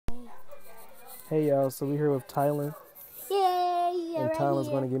Hey y'all, so we're here with Tylen, Yay, and right Tylen's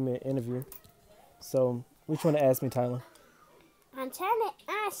here. going to give me an interview. So, what you want to ask me, Tylen? I'm trying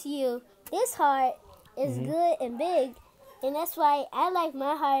to ask you, this heart is Mm-hmm. good and big, and that's why I like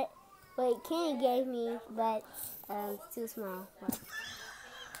my heart, what Kenny gave me, but it's too small.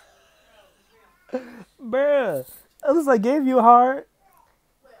 Bruh, at least I gave you a heart.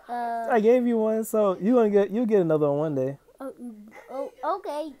 Uh, I gave you one, so you'll get another one one day.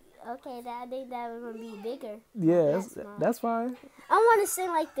 okay, I think that was gonna be bigger, not Yeah, that small. that's fine. I want to sing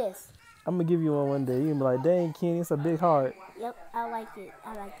like this. I'm gonna give you one day. You can be like, dang, Kenny, it's a big heart. Yep, I like it.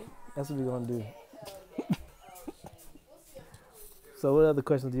 I like it. That's what we're gonna do. So, what other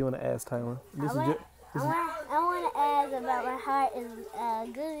questions do you want to ask, Tylen? I want I want to ask about my heart is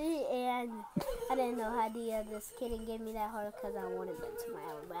good, and I didn't know how this kid gave me that heart because I wanted it to my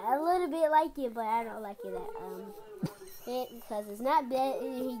own. But I a little bit like it, but I don't like it because it's not bad.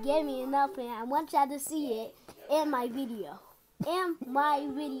 He gave me enough, and I want y'all to see it in my video. And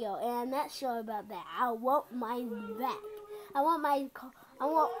I'm not sure about that. I want mine back. I want I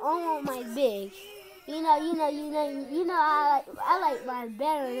want my big. I like mine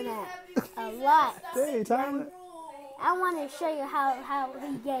better than that a lot. Hey, Tylen. I want to show you how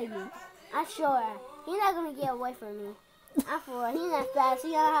he gave me. I'm sure he's not gonna get away from me. I'm for it. He's not fast.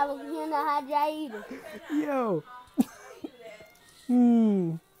 He don't know how to drive either. Yo.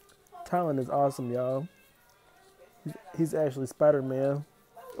 Tylen is awesome, y'all. He's actually Spider-Man.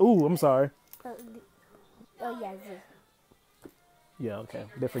 Ooh, I'm sorry. Yeah. Yeah, okay.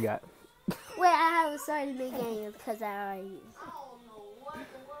 They forgot. Wait, I haven't started the game because I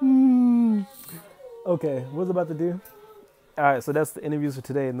already. Okay, what's about to do? All right, so that's the interviews for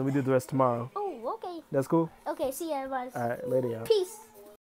today, and then we do the rest tomorrow. Oh, okay. That's cool? Okay, see you, everybody. All right, later, y'all. Peace.